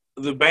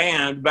the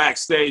band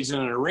backstage in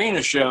an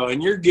arena show,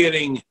 and you're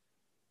getting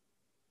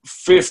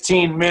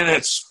 15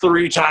 minutes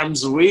 3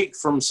 times a week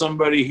from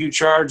somebody who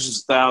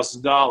charges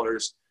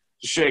 $1,000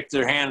 to shake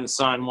their hand and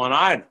sign one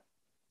item.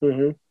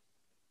 Mm-hmm.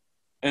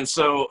 And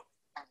so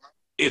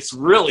it's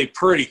really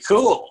pretty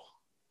cool.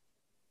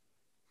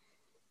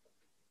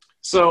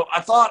 So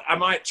I thought I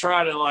might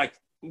try to like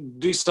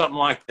do something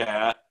like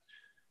that.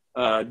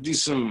 Do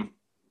some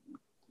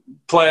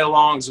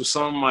play-alongs with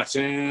some of my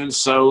tunes,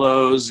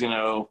 solos, you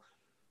know.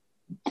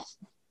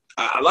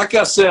 Like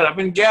I said, I've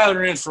been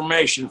gathering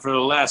information for the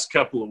last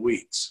couple of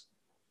weeks.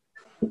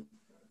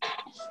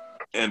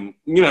 And,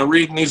 you know,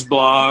 reading these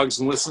blogs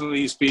and listening to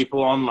these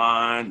people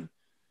online.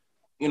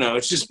 You know,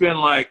 it's just been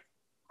like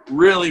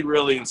really,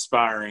 really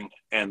inspiring.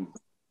 And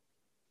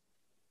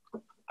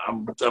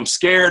I'm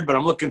scared, but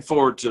I'm looking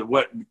forward to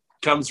what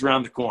comes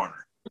around the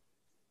corner.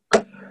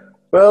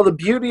 Well, the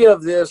beauty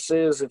of this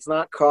is it's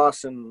not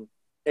costing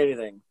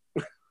anything.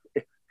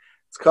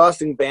 It's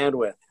costing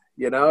bandwidth.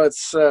 You know,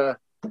 it's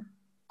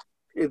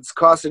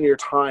costing your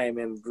time,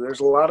 and there's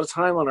a lot of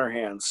time on our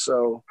hands.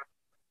 So,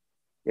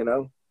 you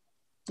know,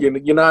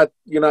 you're not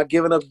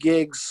giving up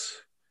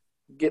gigs,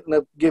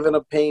 giving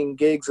up paying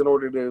gigs in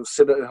order to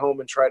sit at home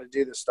and try to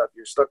do this stuff.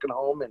 You're stuck at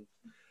home, and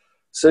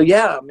so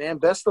yeah, man.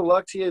 Best of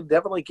luck to you.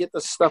 Definitely get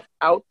the stuff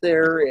out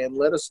there and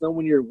let us know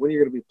when you're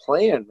going to be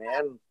playing,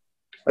 man.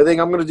 I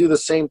think I'm going to do the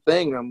same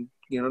thing. I'm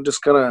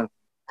just gonna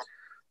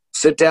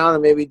sit down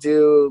and maybe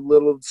do a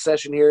little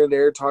session here and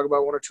there, talk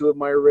about one or two of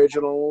my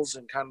originals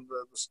and kind of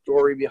the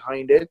story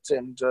behind it.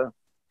 And,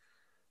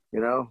 you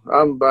know,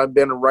 I've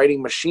been a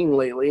writing machine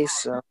lately.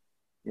 So,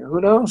 you know,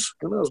 who knows?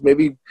 Who knows?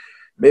 Maybe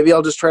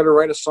I'll just try to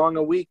write a song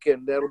a week,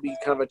 and that'll be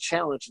kind of a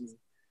challenge. And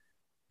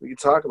we can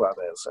talk about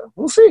that. So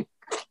we'll see.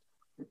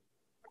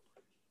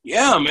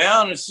 Yeah,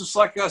 man. It's just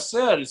like I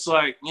said. It's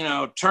like, you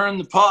know, turn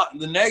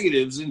the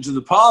negatives into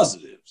the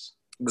positives.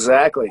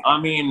 Exactly.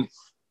 I mean,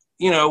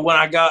 you know, when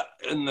I got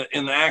in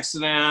the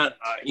accident,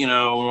 you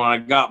know, when I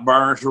got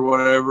burnt or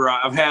whatever,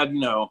 I've had,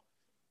 you know,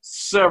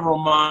 several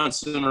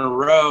months in a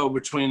row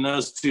between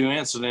those two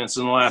incidents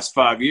in the last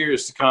 5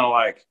 years to kind of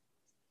like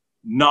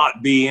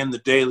not be in the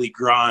daily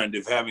grind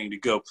of having to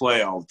go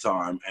play all the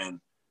time. And,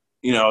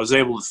 you know, I was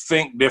able to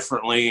think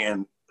differently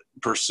and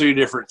pursue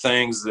different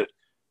things that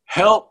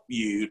help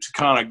you to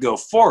kind of go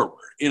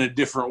forward in a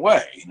different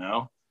way, you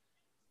know?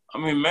 I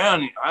mean,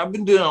 man, I've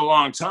been doing it a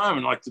long time,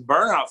 and like the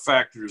burnout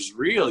factor is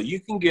real. You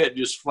can get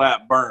just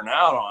flat burnt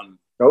out on.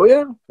 Oh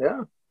yeah.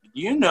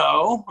 You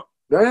know.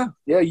 Yeah.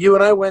 You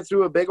and I went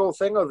through a big old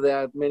thing of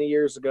that many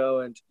years ago,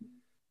 and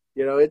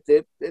you know,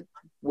 it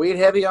weighed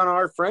heavy on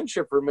our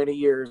friendship for many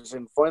years.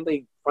 And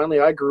finally,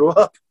 I grew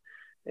up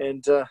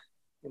and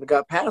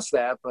got past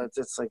that. But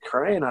it's like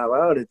crying out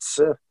loud. It's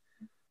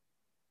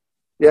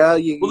yeah.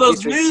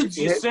 Those nudes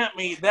you sent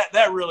me,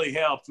 that really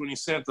helped when you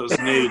sent those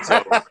nudes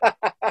over.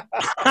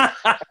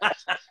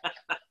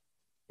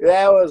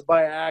 That was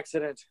by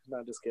accident.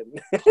 No, just kidding.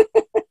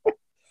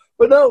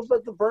 But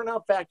the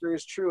burnout factor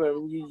is true. I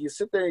mean, you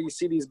sit there and you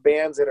see these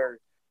bands that are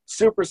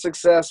super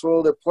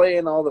successful. They're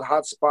playing all the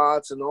hot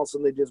spots, and all of a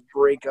sudden they just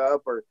break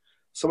up, or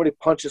somebody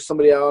punches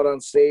somebody out on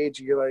stage.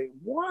 And you're like,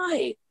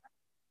 why?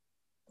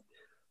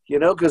 You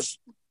know, because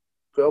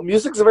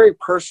music's a very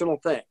personal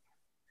thing.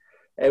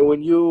 And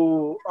when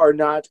you are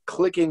not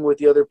clicking with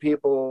the other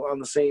people on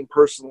the same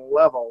personal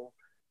level,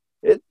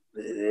 it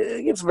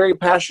gets very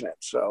passionate.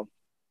 So,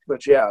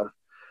 but yeah,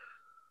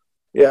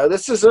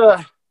 this is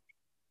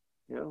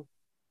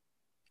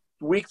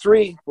week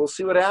 3. We'll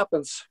see what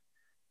happens.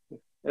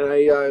 And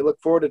I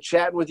look forward to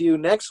chatting with you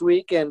next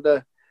week and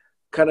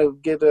kind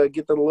of get the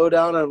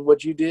lowdown on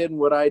what you did and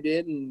what I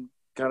did, and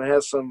kind of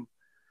have some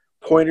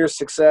pointers,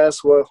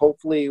 success, well,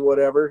 hopefully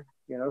whatever,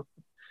 you know.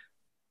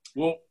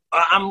 Well,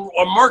 I'm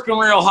working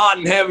real hot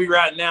and heavy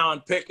right now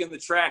and picking the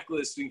track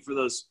listing for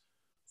those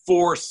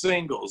 4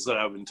 singles that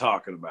I've been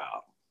talking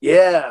about.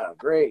 Yeah,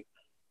 great.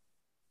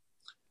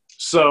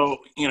 So,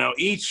 you know,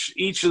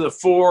 each of the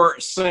 4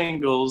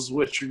 singles,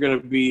 which are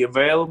going to be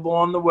available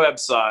on the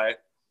website,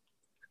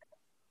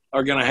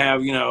 are going to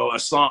have, you know, a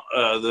song,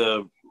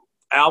 the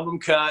album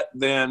cut,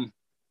 then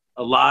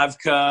a live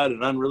cut,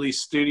 an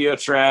unreleased studio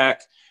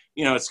track.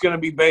 You know, it's going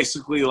to be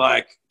basically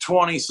like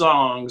 20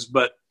 songs,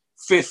 but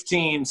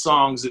 15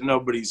 songs that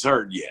nobody's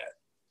heard yet.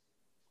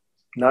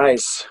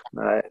 Nice.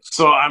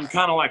 So I'm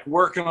kind of like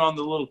working on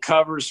the little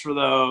covers for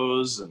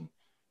those and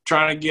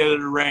trying to get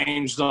it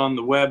arranged on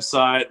the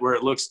website where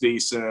it looks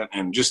decent,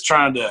 and just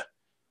trying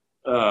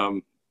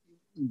to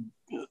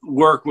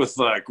work with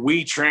like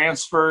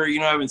WeTransfer. You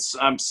know,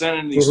 I'm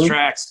sending these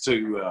tracks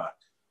to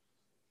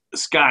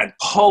this guy in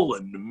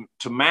Poland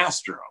to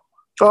master them.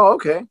 Oh,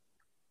 okay.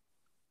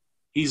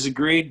 He's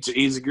agreed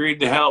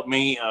to help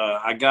me.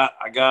 I got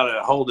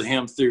a hold of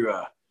him through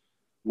a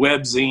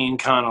webzine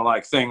kind of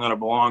like thing that I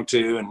belong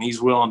to, and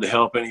he's willing to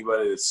help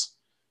anybody that's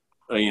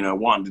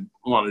wanting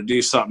to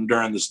do something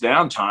during this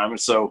downtime. And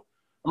so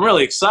I'm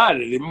really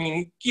excited. I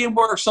mean, he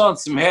works on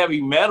some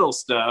heavy metal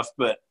stuff,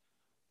 but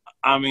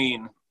I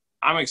mean,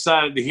 I'm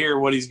excited to hear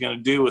what he's going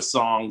to do with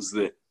songs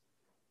that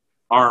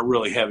aren't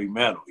really heavy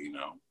metal, you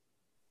know?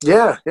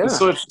 Yeah. And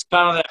so it's just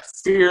kind of that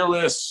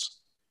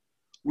fearless,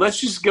 let's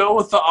just go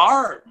with the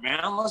art,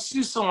 man. Let's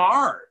do some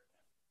art.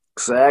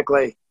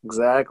 Exactly.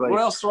 What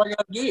else do I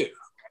got to do?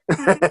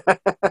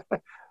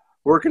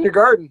 Work in your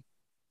garden.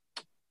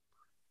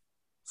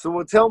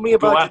 So tell me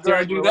about go out there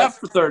and do that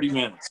for 30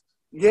 minutes.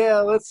 Yeah,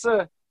 let's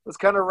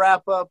kind of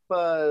wrap up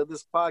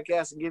this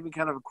podcast and give me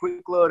kind of a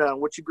quick lowdown.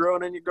 What you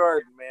growing in your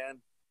garden,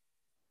 man?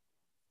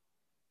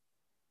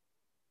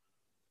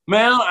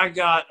 Man, I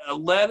got a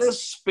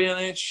lettuce,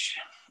 spinach,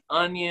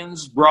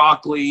 onions,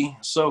 broccoli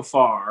so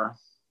far.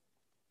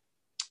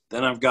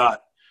 Then I've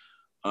got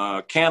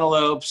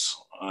cantaloupes,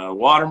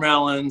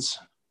 watermelons,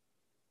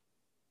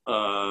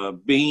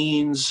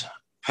 beans,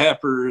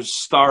 peppers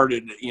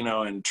started,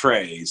 in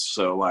trays.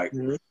 So like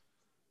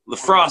the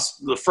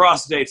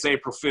frost date's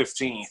April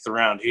 15th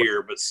around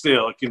here, but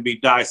still it can be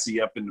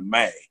dicey up into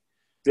May.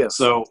 Yeah.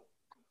 So,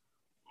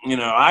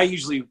 I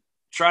usually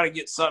try to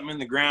get something in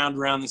the ground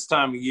around this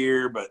time of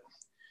year, but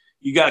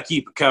you got to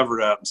keep it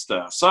covered up and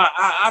stuff. So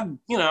I'm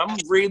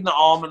reading the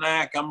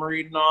almanac. I'm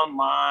reading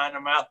online.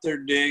 I'm out there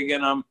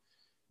digging.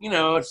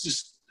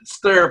 It's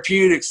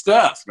therapeutic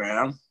stuff,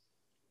 man.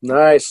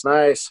 Nice.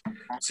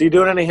 So you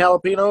doing any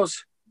jalapenos?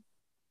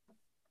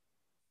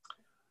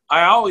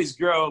 I always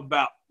grow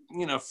about,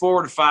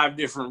 4 to 5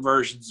 different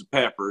versions of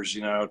peppers,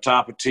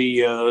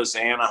 Tapatio's,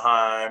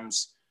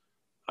 Anaheims.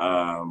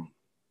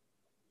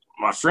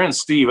 My friend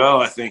Steve O,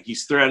 I think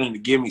he's threatening to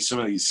give me some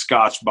of these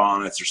Scotch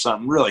bonnets or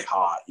something really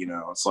hot,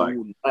 it's like.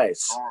 Ooh,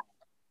 nice.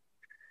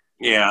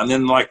 Yeah, and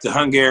then like the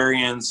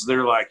Hungarians,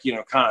 they're like,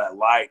 kind of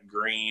light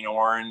green,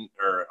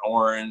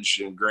 orange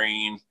and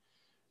green.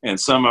 And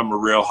some of them are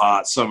real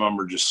hot. Some of them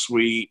are just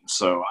sweet.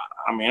 So,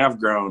 I've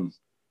grown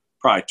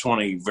probably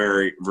 20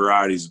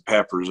 varieties of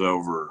peppers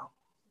over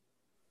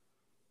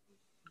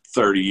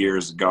 30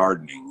 years of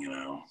gardening,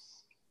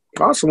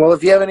 Awesome. Well,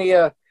 if you have any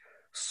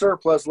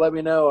surplus, let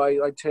me know.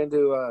 I tend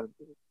to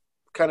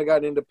kind of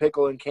gotten into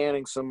pickle and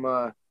canning some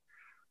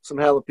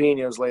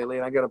jalapenos lately,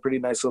 and I got a pretty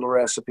nice little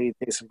recipe.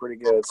 Tasting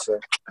pretty good. So,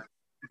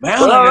 man,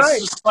 it's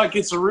just like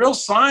it's a real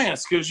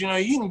science because you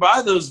can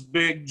buy those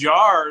big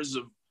jars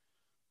of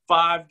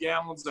 5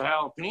 gallons of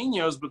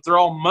jalapenos, but they're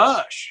all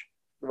mush.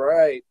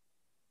 Right.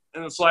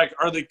 And it's like,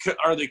 are they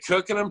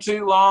cooking them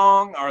too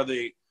long?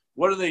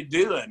 What are they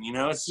doing?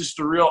 It's just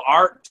a real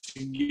art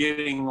to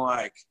getting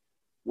like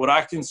what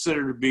I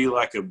consider to be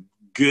like a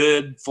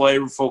good,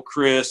 flavorful,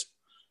 crisp,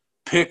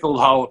 pickled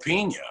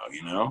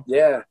jalapeno,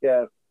 Yeah.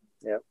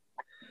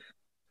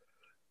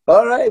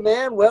 All right,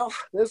 man. Well,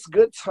 this is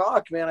good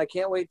talk, man. I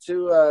can't wait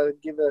to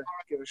give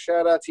a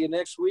shout out to you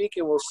next week,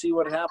 and we'll see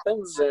what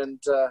happens. And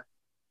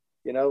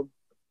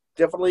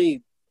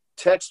definitely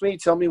text me.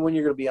 Tell me when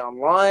you're going to be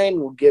online.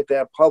 We'll get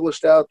that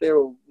published out there.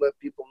 We'll let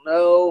people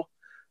know.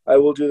 I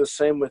will do the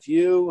same with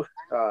you.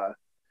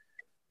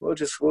 We'll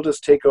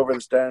just take over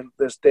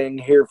this thing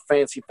here,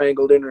 fancy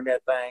fangled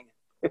internet thing.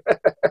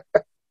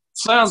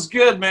 Sounds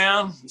good,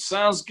 man.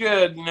 Sounds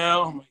good.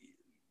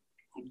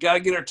 Got to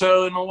get our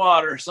toe in the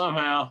water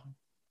somehow.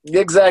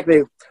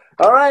 Exactly.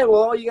 All right.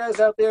 Well, all you guys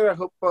out there, I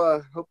hope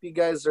you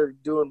guys are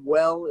doing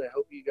well. I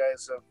hope you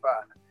guys have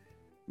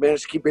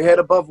managed to keep your head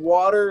above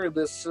water.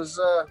 This is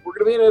we're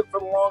gonna be in it for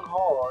the long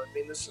haul.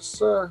 This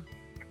is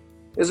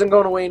isn't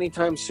going away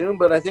anytime soon,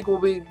 but I think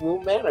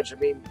we'll manage.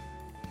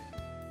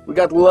 We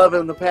got the love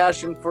and the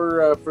passion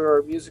for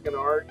our music and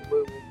art.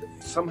 We'll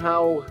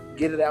somehow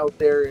get it out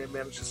there and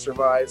manage to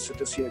survive. So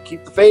just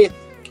keep the faith,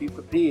 keep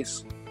the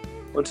peace.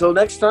 Until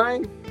next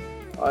time,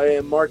 I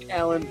am Mark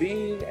Allen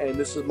V, and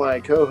this is my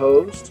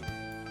co-host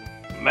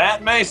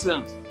Matt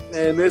Mason.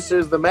 And this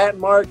is the Matt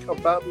and Mark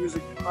About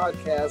Music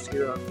podcast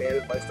here on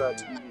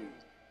BanditLifestyle TV.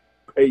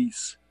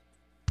 Peace.